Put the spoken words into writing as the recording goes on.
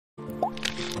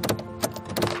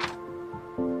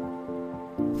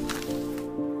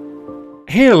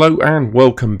Hello and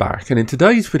welcome back, and in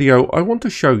today's video I want to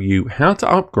show you how to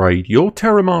upgrade your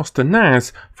Terramaster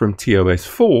NAS from TOS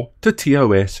 4 to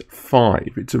TOS 5.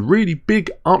 It's a really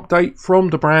big update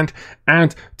from the brand,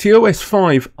 and TOS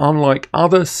 5, unlike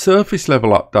other surface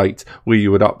level updates where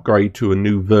you would upgrade to a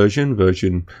new version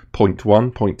 0.1,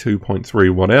 0.2,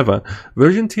 0.3, whatever,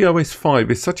 version TOS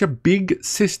 5 is such a big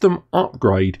system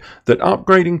upgrade that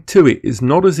upgrading to it is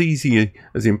not as easy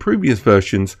as in previous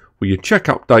versions where you check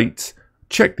updates,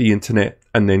 check the internet,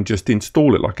 and then just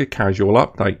install it like a casual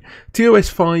update. TOS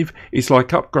 5 is like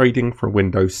upgrading from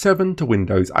Windows 7 to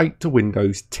Windows 8 to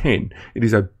Windows 10. It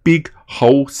is a big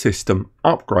whole system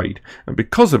upgrade, and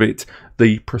because of it,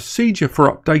 the procedure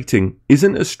for updating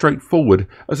isn't as straightforward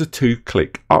as a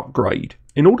two-click upgrade.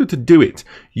 In order to do it,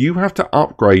 you have to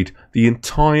upgrade the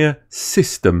entire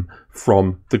system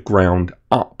from the ground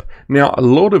up. Now, a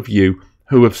lot of you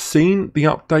who have seen the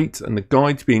updates and the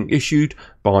guides being issued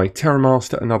by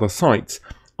Terramaster and other sites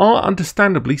are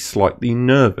understandably slightly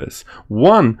nervous.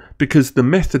 One, because the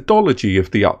methodology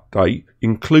of the update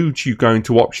includes you going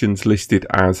to options listed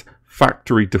as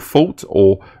factory default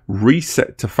or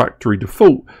reset to factory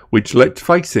default, which, let's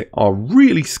face it, are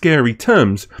really scary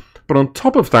terms. But on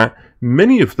top of that,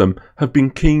 many of them have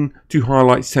been keen to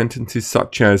highlight sentences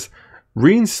such as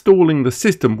reinstalling the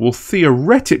system will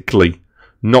theoretically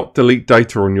not delete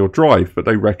data on your drive, but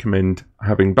they recommend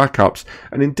having backups.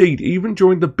 And indeed, even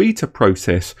during the beta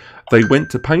process, they went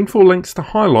to painful lengths to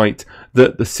highlight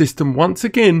that the system once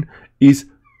again is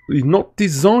not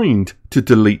designed to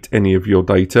delete any of your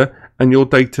data, and your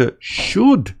data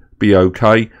should be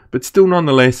okay, but still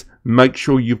nonetheless make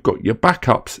sure you've got your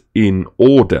backups in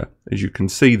order, as you can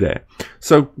see there.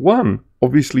 So one,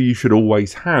 obviously you should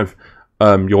always have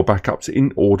your backups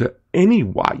in order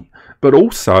anyway, but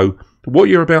also what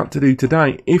you're about to do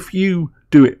today, if you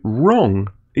do it wrong,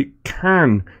 it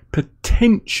can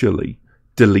potentially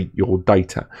delete your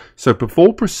data. So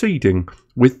before proceeding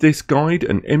with this guide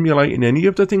and emulating any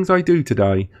of the things I do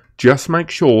today, just make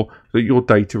sure that your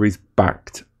data is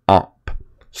backed up.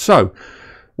 So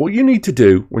what you need to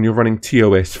do when you're running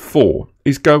TOS 4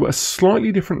 is go a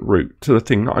slightly different route to the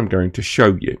thing that I'm going to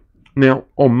show you. Now,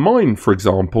 on mine, for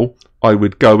example, I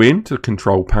would go into the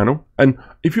control panel, and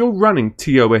if you're running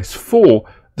TOS 4,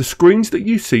 the screens that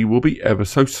you see will be ever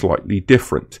so slightly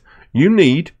different. You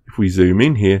need, if we zoom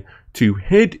in here, to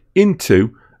head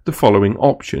into the following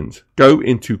options. Go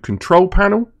into control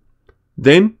panel,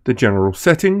 then the general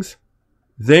settings,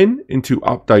 then into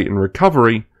update and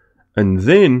recovery, and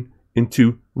then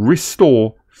into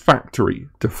restore factory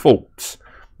defaults.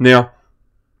 Now,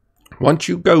 once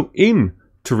you go in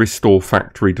to restore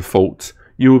factory defaults,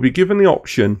 you will be given the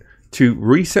option to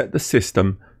reset the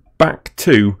system back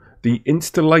to the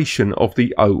installation of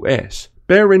the OS.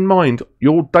 Bear in mind,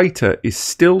 your data is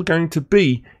still going to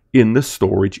be in the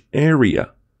storage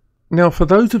area. Now, for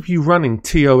those of you running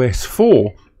TOS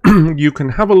 4, you can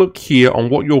have a look here on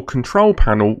what your control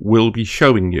panel will be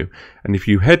showing you. And if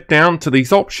you head down to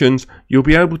these options, you'll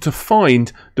be able to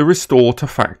find the restore to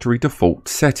factory default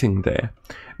setting there.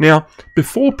 Now,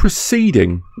 before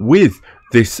proceeding with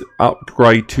this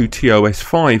upgrade to TOS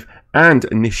 5 and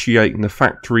initiating the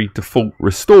factory default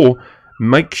restore,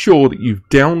 make sure that you've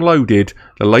downloaded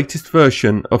the latest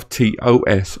version of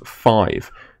TOS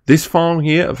 5. This file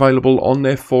here, available on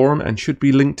their forum and should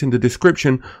be linked in the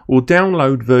description, will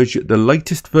download the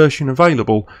latest version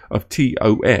available of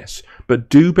TOS. But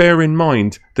do bear in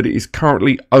mind that it is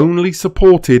currently only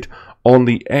supported on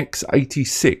the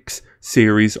x86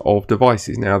 series of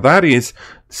devices. Now, that is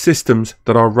systems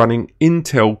that are running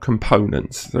Intel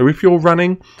components. So if you're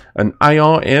running an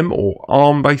ARM or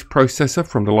ARM based processor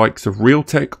from the likes of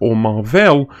Realtek or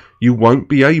Marvell, you won't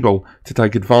be able to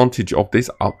take advantage of this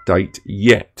update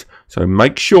yet. So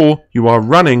make sure you are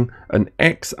running an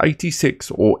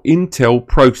x86 or Intel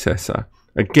processor.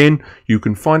 Again, you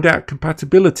can find out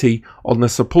compatibility on the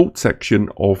support section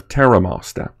of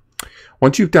Terramaster.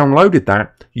 Once you've downloaded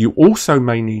that, you also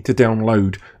may need to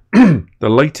download the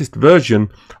latest version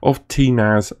of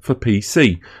TNAS for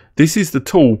PC. This is the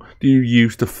tool that you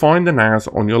use to find the NAS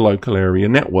on your local area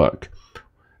network.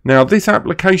 Now, this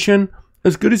application,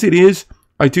 as good as it is,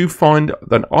 I do find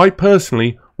that I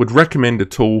personally would recommend a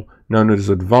tool known as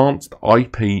Advanced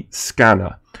IP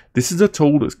Scanner. This is a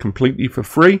tool that's completely for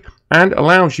free and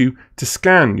allows you to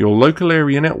scan your local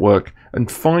area network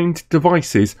and find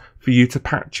devices for you to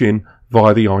patch in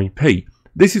via the IP.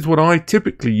 This is what I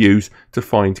typically use to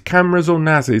find cameras or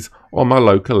NASes on my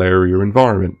local area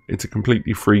environment. It's a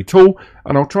completely free tool,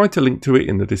 and I'll try to link to it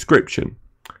in the description.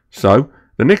 So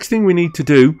the next thing we need to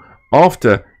do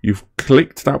after you've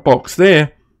clicked that box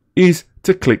there is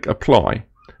to click apply.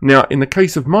 Now, in the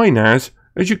case of my NAS,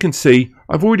 as you can see,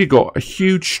 I've already got a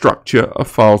huge structure of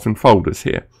files and folders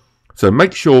here. So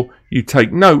make sure you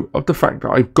take note of the fact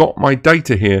that I've got my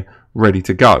data here ready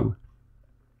to go.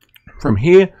 From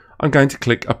here, I'm going to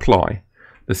click Apply.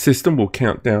 The system will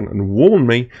count down and warn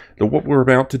me that what we're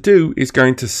about to do is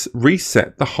going to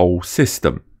reset the whole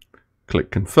system. Click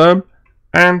Confirm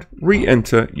and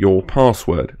re-enter your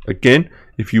password. Again,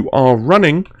 if you are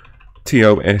running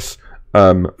TOS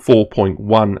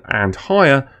 4.1 and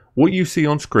higher, what you see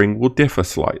on screen will differ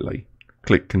slightly.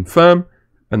 Click Confirm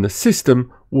and the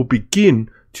system will begin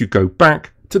to go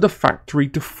back to the factory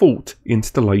default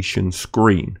installation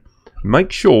screen.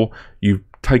 Make sure you've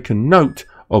taken note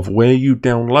of where you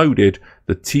downloaded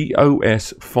the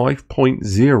TOS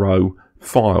 5.0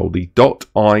 file, the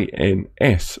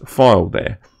 .ins file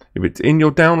there. If it's in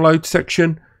your download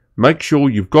section, make sure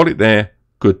you've got it there,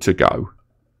 good to go.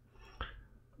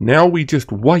 Now we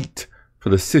just wait for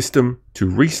the system to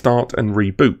restart and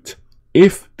reboot.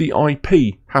 If the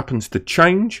IP happens to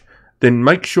change, then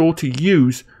make sure to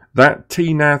use that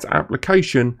TNAS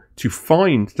application to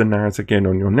find the NAS again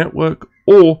on your network,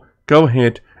 or go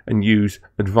ahead and use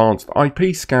Advanced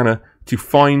IP Scanner to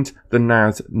find the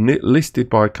NAS listed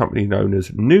by a company known as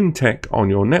Noontech on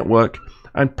your network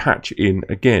and patch in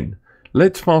again.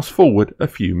 Let's fast forward a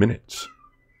few minutes.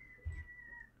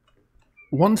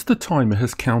 Once the timer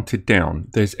has counted down,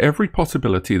 there's every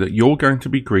possibility that you're going to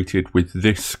be greeted with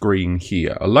this screen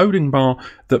here, a loading bar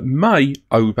that may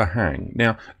overhang.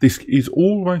 Now, this is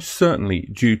almost certainly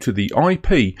due to the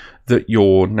IP that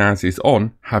your NAS is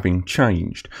on having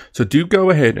changed. So do go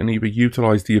ahead and either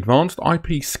utilize the Advanced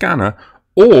IP Scanner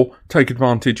or take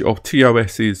advantage of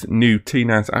TOS's new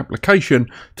TNAS application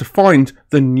to find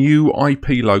the new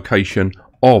IP location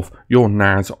of your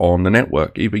NAS on the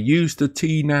network. Either use the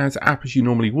TNAS app as you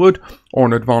normally would, or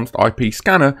an Advanced IP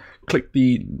Scanner. Click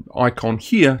the icon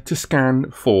here to scan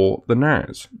for the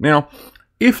NAS. Now,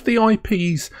 if the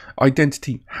IP's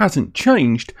identity hasn't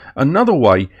changed, another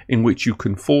way in which you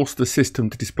can force the system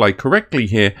to display correctly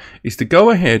here is to go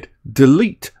ahead,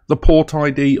 delete the port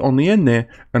ID on the end there,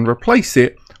 and replace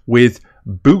it with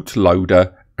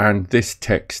bootloader and this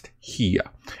text here.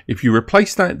 If you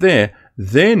replace that there,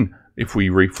 then if we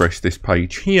refresh this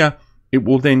page here, it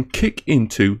will then kick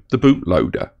into the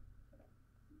bootloader.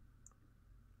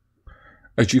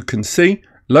 As you can see,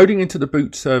 loading into the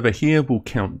boot server here will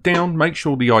count down. Make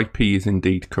sure the IP is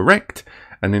indeed correct.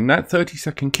 And in that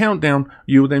 30-second countdown,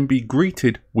 you will then be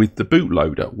greeted with the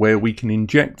bootloader, where we can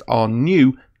inject our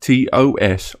new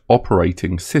TOS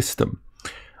operating system.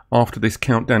 After this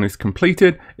countdown is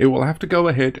completed, it will have to go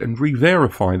ahead and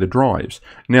re-verify the drives.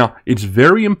 Now, it's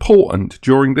very important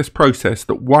during this process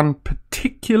that one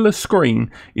particular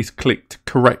screen is clicked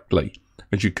correctly.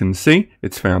 As you can see,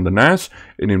 it's found the NAS.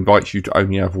 It invites you to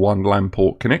only have one LAN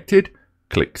port connected.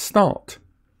 Click Start.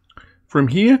 From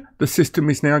here, the system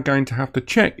is now going to have to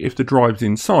check if the drives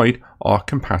inside are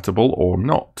compatible or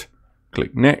not.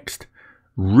 Click Next.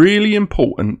 Really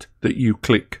important that you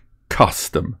click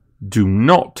Custom. Do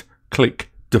not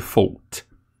click Default.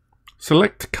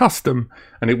 Select Custom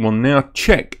and it will now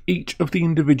check each of the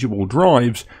individual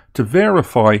drives to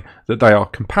verify that they are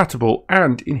compatible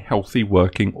and in healthy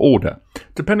working order.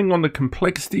 Depending on the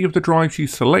complexity of the drives you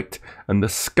select and the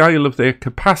scale of their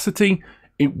capacity,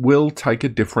 it will take a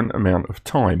different amount of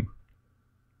time.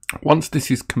 Once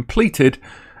this is completed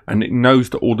and it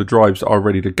knows that all the drives are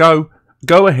ready to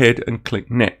go ahead and click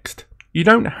Next. You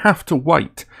don't have to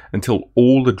wait until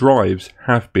all the drives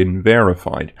have been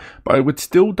verified, but I would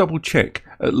still double check,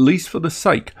 at least for the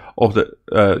sake of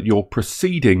your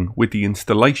proceeding with the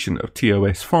installation of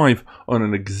TOS 5 on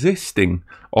an existing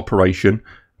operation,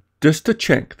 just to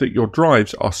check that your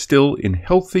drives are still in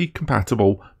healthy,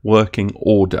 compatible working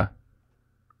order.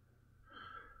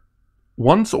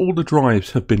 Once all the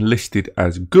drives have been listed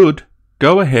as good,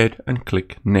 go ahead and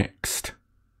click Next.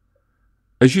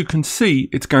 As you can see,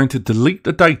 it's going to delete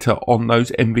the data on those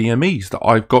NVMEs that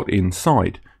I've got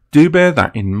inside. Do bear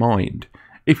that in mind.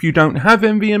 If you don't have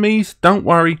NVMEs, don't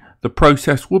worry, the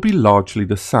process will be largely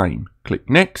the same. Click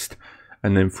Next,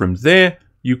 and then from there,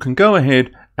 you can go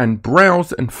ahead and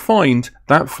browse and find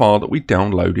that file that we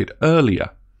downloaded earlier.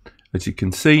 As you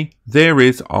can see, there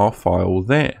is our file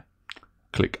there.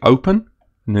 Click Open,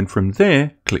 and then from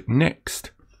there, click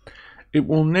Next. It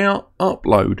will now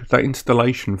upload that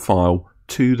installation file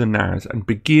to the NAS and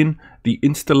begin the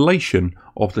installation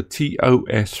of the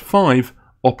TOS 5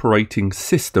 operating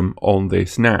system on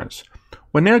this NAS.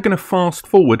 We're now going to fast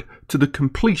forward to the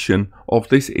completion of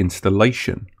this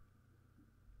installation.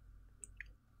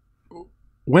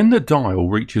 When the dial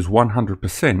reaches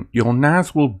 100%, your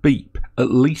NAS will beep,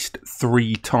 at least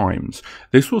 3 times.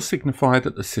 This will signify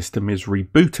that the system is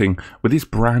rebooting with its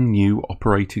brand new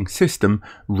operating system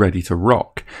ready to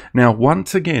rock. Now,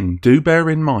 once again, do bear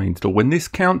in mind that when this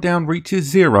countdown reaches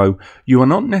 0, you are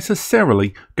not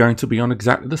necessarily going to be on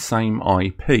exactly the same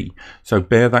IP. So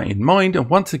bear that in mind, and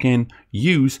once again,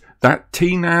 use that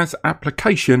TNAS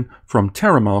application from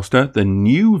Terramaster, the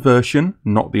new version,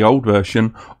 not the old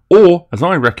version, or, as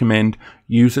I recommend,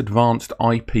 use Advanced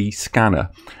IP Scanner.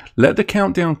 Let the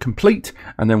countdown complete,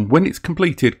 and then when it's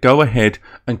completed, go ahead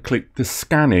and click the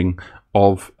scanning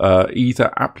of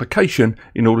either application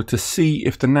in order to see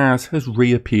if the NAS has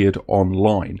reappeared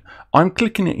online. I'm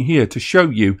clicking it here to show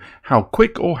you how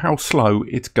quick or how slow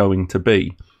it's going to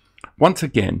be. Once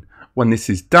again, when this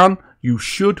is done, you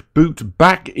should boot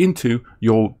back into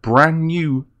your brand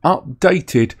new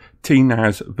updated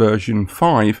TNAS version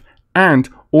 5, and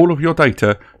all of your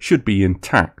data should be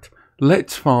intact.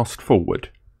 Let's fast forward.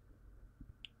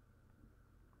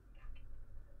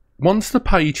 Once the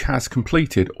page has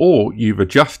completed, or you've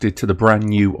adjusted to the brand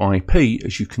new IP,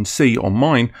 as you can see on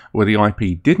mine where the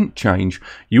IP didn't change,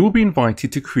 you will be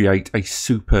invited to create a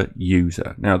super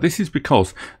user. Now, this is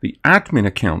because the admin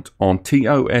account on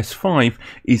TOS 5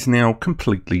 is now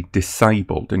completely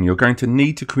disabled, and you're going to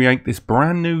need to create this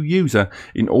brand new user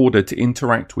in order to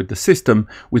interact with the system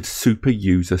with super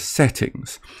user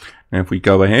settings. Now, if we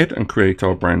go ahead and create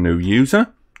our brand new user,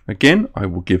 again, I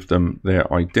will give them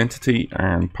their identity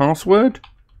and password.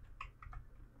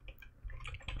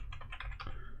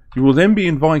 You will then be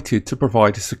invited to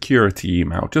provide a security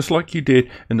email, just like you did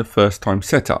in the first time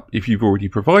setup. If you've already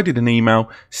provided an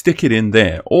email, stick it in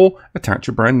there or attach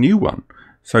a brand new one.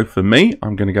 So for me,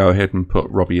 I'm going to go ahead and put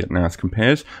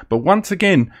Robbie@NASCompares. But once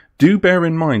again, do bear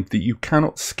in mind that you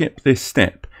cannot skip this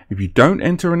step. If you don't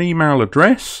enter an email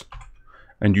address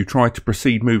and you try to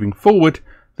proceed moving forward,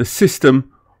 the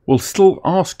system will still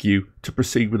ask you to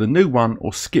proceed with a new one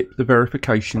or skip the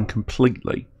verification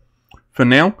completely. For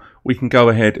now, we can go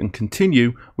ahead and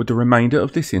continue with the remainder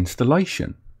of this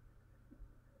installation.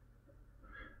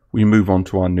 We move on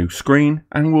to our new screen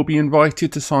and we'll be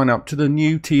invited to sign up to the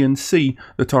new T&C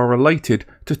that are related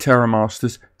to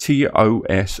Terramaster's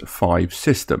TOS 5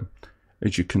 system.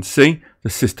 As you can see,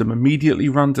 the system immediately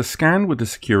runs a scan with the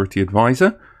security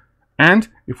advisor. And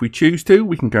if we choose to,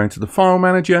 we can go into the file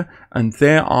manager, and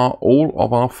there are all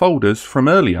of our folders from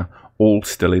earlier, all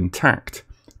still intact.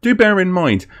 Do bear in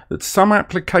mind that some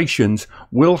applications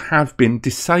will have been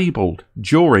disabled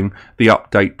during the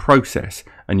update process,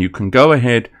 and you can go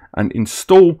ahead and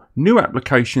install new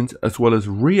applications as well as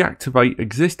reactivate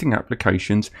existing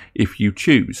applications if you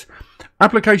choose.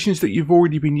 Applications that you've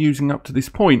already been using up to this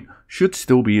point should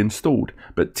still be installed,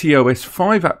 but TOS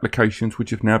 5 applications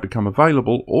which have now become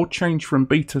available or changed from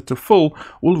beta to full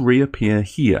will reappear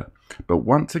here. But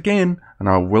once again, and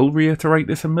I will reiterate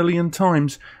this a million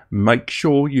times, make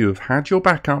sure you have had your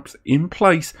backups in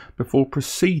place before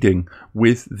proceeding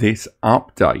with this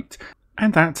update.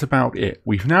 And that's about it.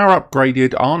 We've now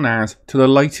upgraded our NAS to the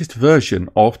latest version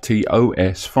of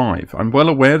TOS 5. I'm well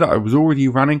aware that I was already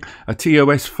running a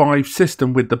TOS 5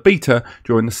 system with the beta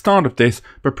during the start of this,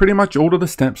 but pretty much all of the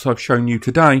steps I've shown you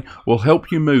today will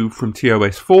help you move from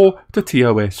TOS 4 to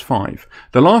TOS 5.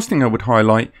 The last thing I would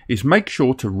highlight is make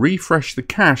sure to refresh the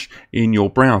cache in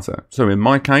your browser. So in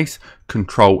my case,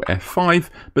 Control F5,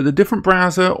 but the different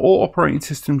browser or operating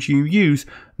systems you use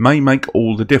may make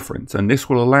all the difference, and this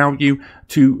will allow you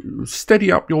to steady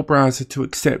up your browser to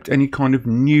accept any kind of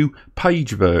new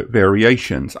page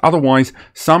variations. Otherwise,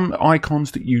 some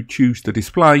icons that you choose to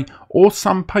display or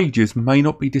some pages may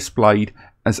not be displayed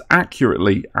as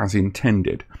accurately as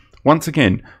intended. Once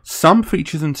again, some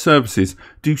features and services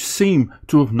do seem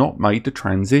to have not made the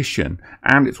transition,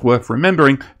 and it's worth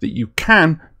remembering that you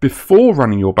can, before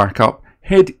running your backup,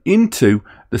 head into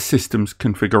the system's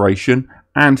configuration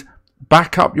and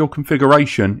back up your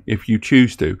configuration if you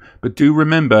choose to. But do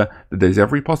remember that there's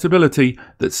every possibility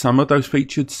that some of those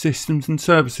featured systems and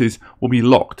services will be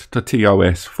locked to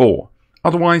TOS 4.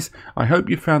 Otherwise, I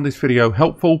hope you found this video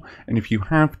helpful, and if you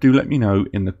have, do let me know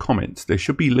in the comments. There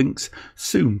should be links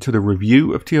soon to the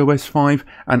review of TOS 5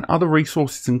 and other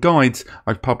resources and guides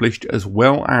I've published, as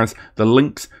well as the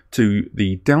links to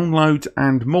the downloads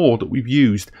and more that we've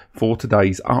used for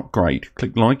today's upgrade.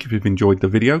 Click like if you've enjoyed the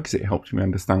video because it helps me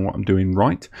understand what I'm doing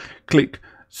right. Click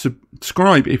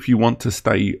subscribe if you want to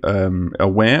stay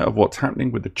aware of what's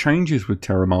happening with the changes with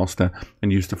Terramaster,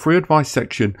 and use the free advice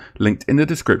section linked in the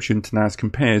description to NAS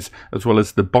Compares, as well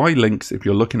as the buy links if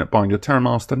you're looking at buying your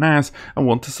Terramaster NAS and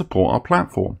want to support our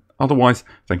platform. Otherwise,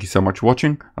 thank you so much for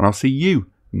watching, and I'll see you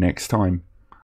next time.